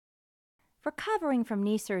Recovering from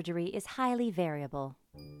knee surgery is highly variable.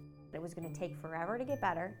 It was going to take forever to get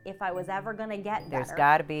better if I was ever going to get better. There's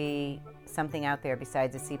got to be something out there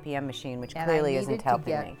besides a CPM machine, which And clearly I isn't needed to helping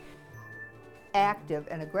get me. active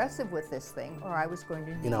and aggressive with this thing, or I was going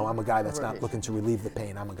to need I'm a guy that's a not revision. looking to relieve the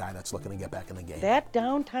pain. I'm a guy that's looking to get back in the game. That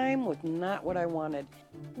downtime was not what I wanted.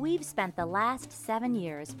 We've spent the last 7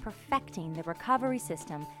 years perfecting the recovery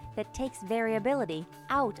system that takes variability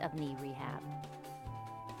out of knee rehab,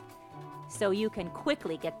 so you can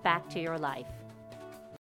quickly get back to your life.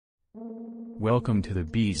 Welcome to The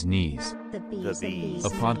Bee's Knees, The Bees. a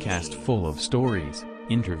podcast full of stories,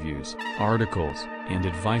 interviews, articles, and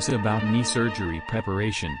advice about knee surgery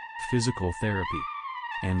preparation, physical therapy,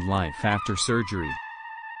 and life after surgery.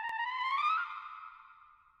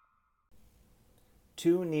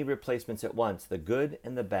 2 Knee Replacements at Once, The Good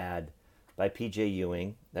and the Bad, by P.J.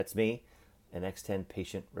 Ewing, that's me, an X10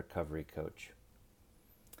 patient recovery coach.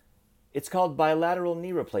 It's called bilateral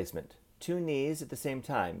knee replacement, 2 knees at the same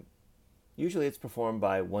time. Usually it's performed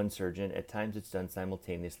by one surgeon, at times it's done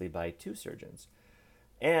simultaneously by 2 surgeons.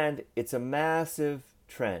 And it's a massive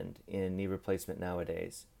trend in knee replacement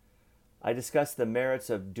nowadays. I discuss the merits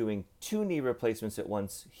of doing 2 knee replacements at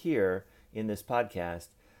once here in this podcast,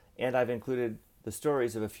 and I've included the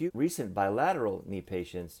stories of a few recent bilateral knee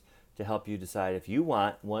patients to help you decide if you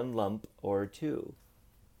want 1 lump or 2.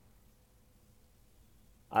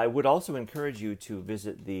 I would also encourage you to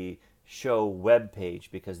visit the show webpage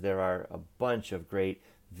because there are a bunch of great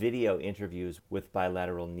video interviews with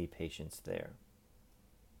bilateral knee patients there.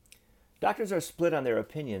 Doctors are split on their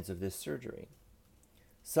opinions of this surgery.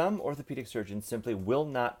 Some orthopedic surgeons simply will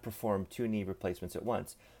not perform 2 knee replacements at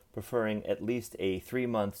once, preferring at least a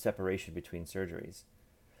 3-month separation between surgeries.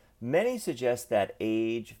 Many suggest that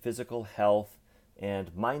age, physical health,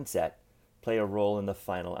 and mindset play a role in the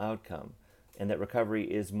final outcome, and that recovery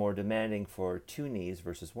is more demanding for 2 knees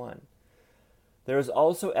versus 1. There is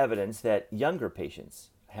also evidence that younger patients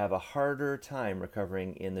have a harder time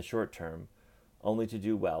recovering in the short term, only to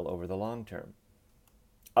do well over the long term.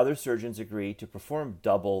 Other surgeons agree to perform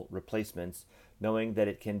double replacements, knowing that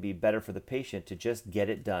it can be better for the patient to just get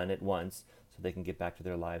it done at once so they can get back to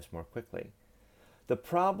their lives more quickly. The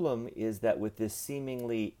problem is that with this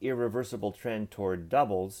seemingly irreversible trend toward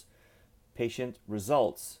doubles, patient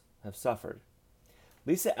results have suffered.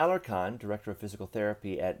 Lisa Alarcon, director of physical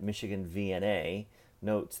therapy at Michigan VNA,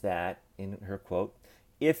 notes that, in her quote,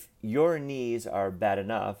 "If your knees are bad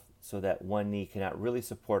enough so that one knee cannot really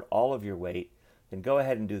support all of your weight, then go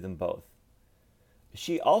ahead and do them both."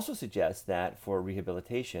 She also suggests that for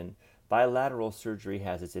rehabilitation, bilateral surgery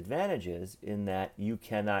has its advantages in that you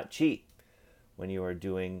cannot cheat when you are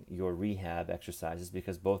doing your rehab exercises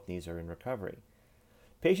because both knees are in recovery.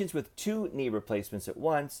 Patients with 2 knee replacements at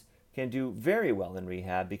once can do very well in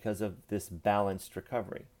rehab because of this balanced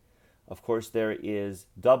recovery. Of course, there is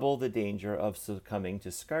double the danger of succumbing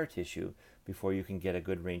to scar tissue before you can get a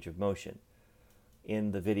good range of motion.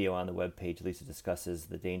 In the video on the webpage, Lisa discusses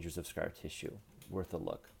the dangers of scar tissue. Worth a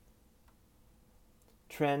look.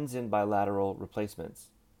 Trends in bilateral replacements.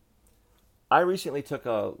 I recently took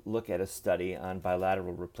a look at a study on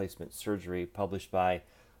bilateral replacement surgery published by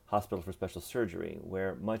Hospital for Special Surgery,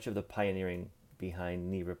 where much of the pioneering behind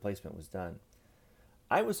knee replacement was done.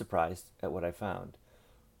 I was surprised at what I found.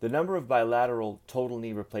 The number of bilateral total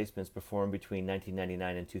knee replacements performed between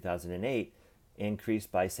 1999 and 2008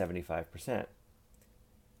 increased by 75%.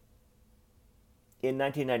 In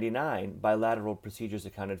 1999, bilateral procedures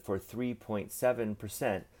accounted for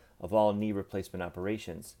 3.7% of all knee replacement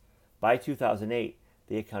operations. By 2008,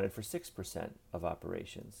 they accounted for 6% of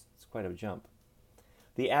operations. It's quite a jump.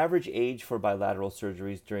 The average age for bilateral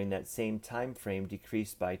surgeries during that same time frame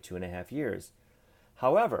decreased by 2.5 years.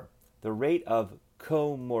 However, the rate of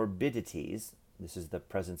comorbidities, this is the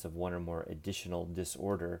presence of one or more additional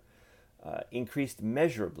disorder, increased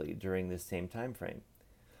measurably during this same time frame.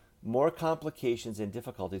 More complications and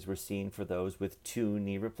difficulties were seen for those with 2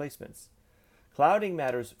 knee replacements. Clouding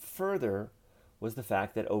matters further was the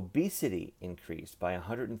fact that obesity increased by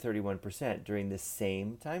 131% during this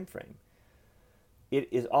same time frame. It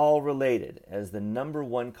is all related, as the number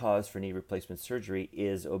 1 cause for knee replacement surgery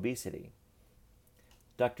is obesity.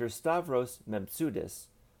 Dr. Stavros Memsoudis,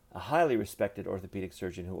 a highly respected orthopedic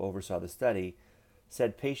surgeon who oversaw the study,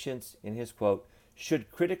 said patients, in his quote, should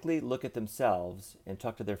critically look at themselves and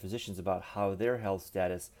talk to their physicians about how their health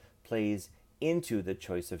status plays into the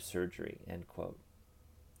choice of surgery, end quote.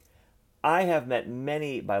 I have met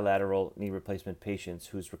many bilateral knee replacement patients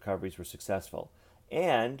whose recoveries were successful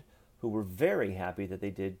and who were very happy that they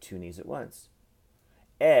did 2 knees at once.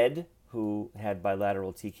 Ed, who had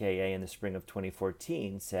bilateral TKA in the spring of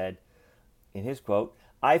 2014, said, In his quote,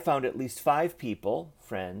 "I found at least 5 people,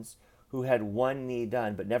 friends, who had one knee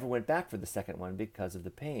done but never went back for the second one because of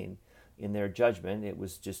the pain. In their judgment, it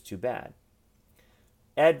was just too bad."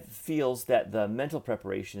 Ed feels that the mental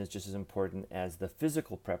preparation is just as important as the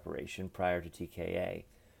physical preparation prior to TKA,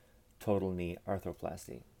 total knee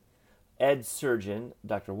arthroplasty. Ed's surgeon,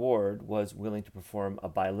 Dr. Ward, was willing to perform a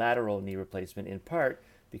bilateral knee replacement in part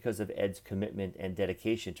because of Ed's commitment and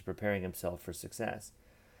dedication to preparing himself for success.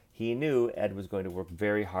 He knew Ed was going to work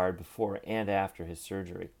very hard before and after his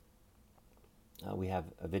surgery. We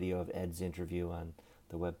have a video of Ed's interview on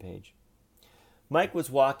the webpage. Mike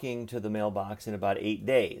was walking to the mailbox in about 8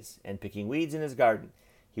 days and picking weeds in his garden.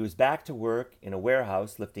 He was back to work in a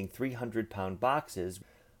warehouse lifting 300-pound boxes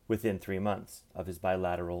within 3 months of his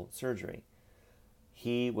bilateral surgery.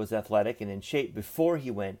 He was athletic and in shape before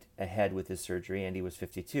he went ahead with his surgery, and he was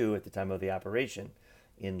 52 at the time of the operation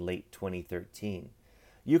in late 2013.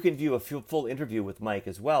 You can view a full interview with Mike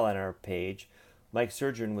as well on our page. Mike's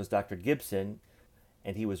surgeon was Dr. Gibson,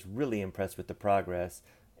 and he was really impressed with the progress,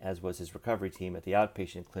 as was his recovery team at the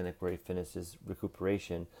outpatient clinic where he finished his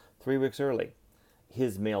recuperation 3 weeks early.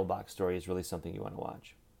 His mailbox story is really something you want to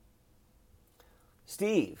watch.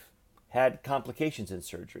 Steve had complications in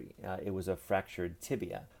surgery. It was a fractured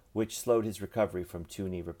tibia, which slowed his recovery from 2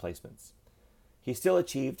 knee replacements. He still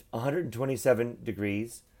achieved 127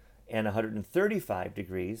 degrees and 135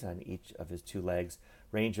 degrees on each of his 2 legs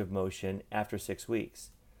range of motion after 6 weeks.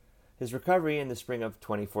 His recovery in the spring of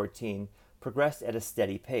 2014 progressed at a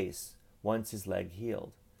steady pace once his leg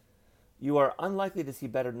healed. You are unlikely to see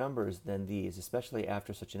better numbers than these, especially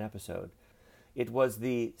after such an episode. It was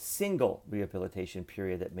the single rehabilitation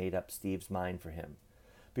period that made up Steve's mind for him.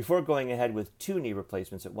 Before going ahead with 2 knee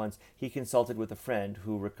replacements at once, he consulted with a friend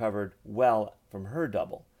who recovered well from her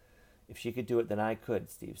double. "If she could do it, then I could,"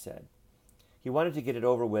 Steve said. He wanted to get it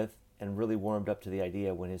over with and really warmed up to the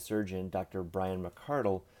idea when his surgeon, Dr. Brian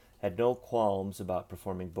McCardle, had no qualms about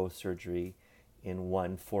performing both surgery in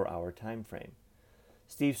one 4-hour time frame.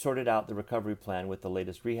 Steve sorted out the recovery plan with the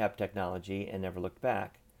latest rehab technology and never looked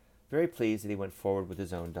back, very pleased that he went forward with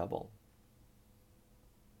his own double.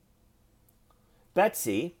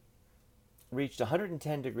 Betsy reached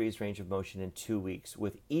 110 degrees range of motion in 2 weeks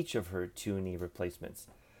with each of her 2 knee replacements.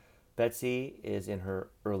 Betsy is in her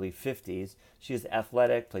early 50s. She is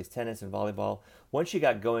athletic, plays tennis and volleyball. Once she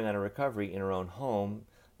got going on a recovery in her own home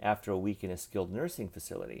after a week in a skilled nursing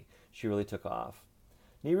facility, she really took off.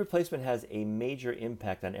 Knee replacement has a major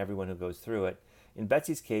impact on everyone who goes through it. In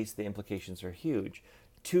Betsy's case, the implications are huge.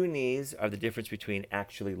 2 knees are the difference between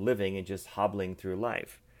actually living and just hobbling through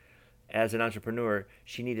life. As an entrepreneur,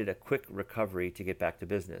 she needed a quick recovery to get back to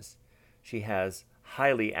business. She has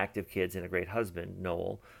highly active kids and a great husband,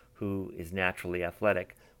 Noel, who is naturally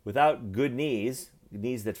athletic. Without good knees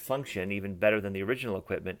that function even better than the original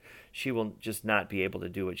equipment, she will just not be able to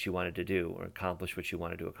do what she wanted to do or accomplish what she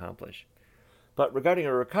wanted to accomplish. But regarding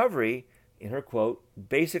her recovery, in her quote,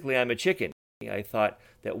 "Basically, I'm a chicken. I thought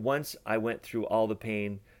that once I went through all the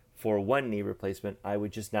pain for 1 knee replacement, I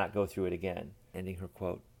would just not go through it again," ending her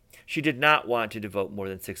quote. She did not want to devote more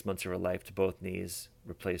than 6 months of her life to both knees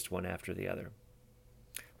replaced one after the other.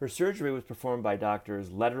 Her surgery was performed by doctors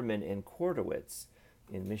Letterman and Kordowitz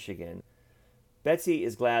in Michigan. Betsy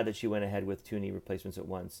is glad that she went ahead with 2 knee replacements at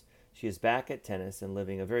once. She is back at tennis and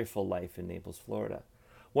living a very full life in Naples, Florida.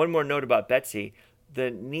 One more note about Betsy. The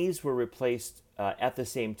knees were replaced at the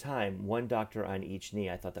same time, 1 doctor on each knee.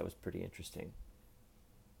 I thought that was pretty interesting.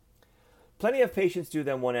 Plenty of patients do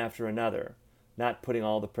them one after another, not putting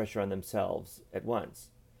all the pressure on themselves at once.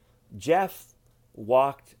 Jeff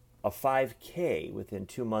walked a 5K within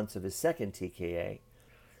 2 months of his second TKA.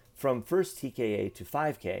 From first TKA to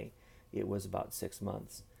 5K, it was about 6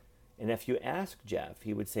 months. And if you ask Jeff,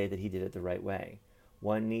 he would say that he did it the right way.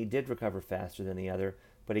 1 knee did recover faster than the other,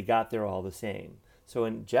 but he got there all the same. So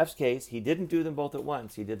in Jeff's case, he didn't do them both at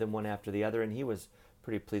once. He did them one after the other, and he was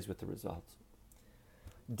pretty pleased with the results.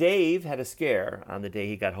 Dave had a scare on the day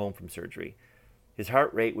he got home from surgery. His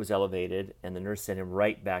heart rate was elevated, and the nurse sent him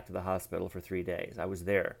right back to the hospital for 3 days. I was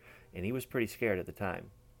there, and he was pretty scared at the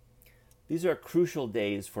time. These are crucial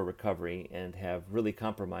days for recovery and have really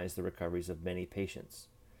compromised the recoveries of many patients.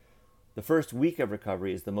 The first week of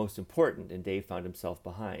recovery is the most important, and Dave found himself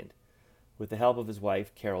behind. With the help of his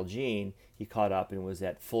wife, Carol Jean, he caught up and was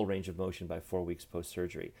at full range of motion by 4 weeks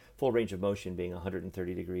post-surgery. Full range of motion being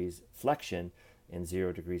 130 degrees flexion and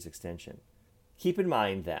 0 degrees extension. Keep in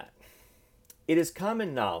mind that it is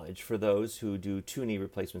common knowledge for those who do 2 knee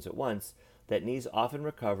replacements at once that knees often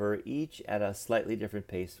recover each at a slightly different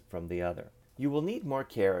pace from the other. You will need more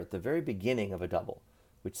care at the very beginning of a double,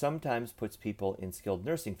 which sometimes puts people in skilled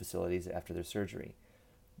nursing facilities after their surgery.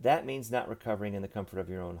 That means not recovering in the comfort of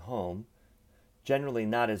your own home, generally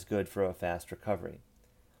not as good for a fast recovery.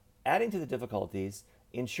 Adding to the difficulties,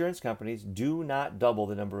 insurance companies do not double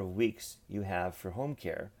the number of weeks you have for home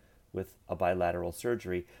care with a bilateral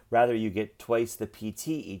surgery. Rather, you get twice the PT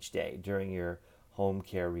each day during your home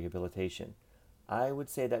care rehabilitation. I would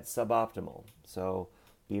say that's suboptimal, so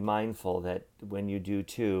be mindful that when you do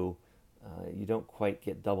two, you don't quite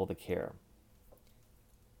get double the care.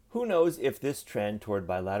 Who knows if this trend toward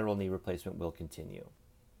bilateral knee replacement will continue?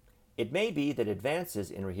 It may be that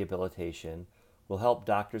advances in rehabilitation will help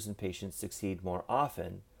doctors and patients succeed more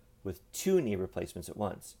often with two knee replacements at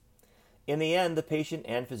once. In the end, the patient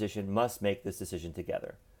and physician must make this decision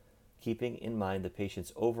together, keeping in mind the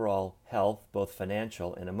patient's overall health, both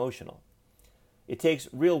financial and emotional. It takes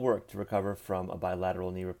real work to recover from a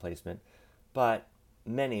bilateral knee replacement, but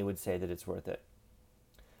many would say that it's worth it.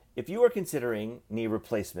 If you are considering knee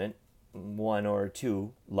replacement, one or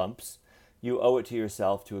two lumps, you owe it to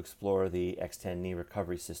yourself to explore the X10 knee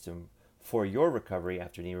recovery system for your recovery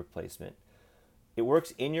after knee replacement. It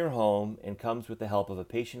works in your home and comes with the help of a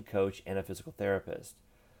patient coach and a physical therapist.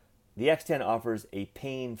 The X10 offers a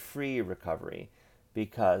pain-free recovery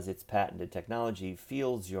because its patented technology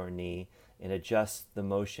feels your knee and adjusts the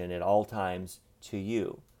motion at all times to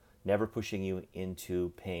you, never pushing you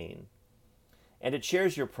into pain. And it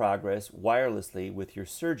shares your progress wirelessly with your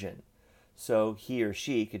surgeon, so he or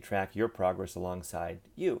she could track your progress alongside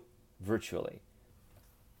you, virtually.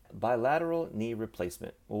 Bilateral knee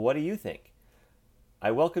replacement. Well, what do you think? I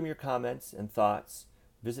welcome your comments and thoughts.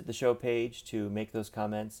 Visit the show page to make those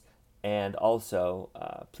comments, and also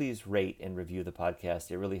please rate and review the podcast.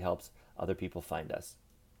 It really helps other people find us.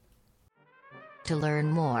 To learn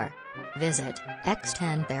more, visit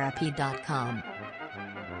x10therapy.com.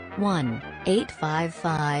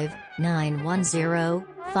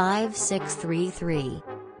 1-855-910-5633.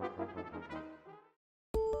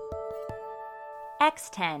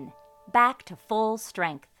 X10, back to full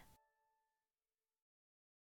strength.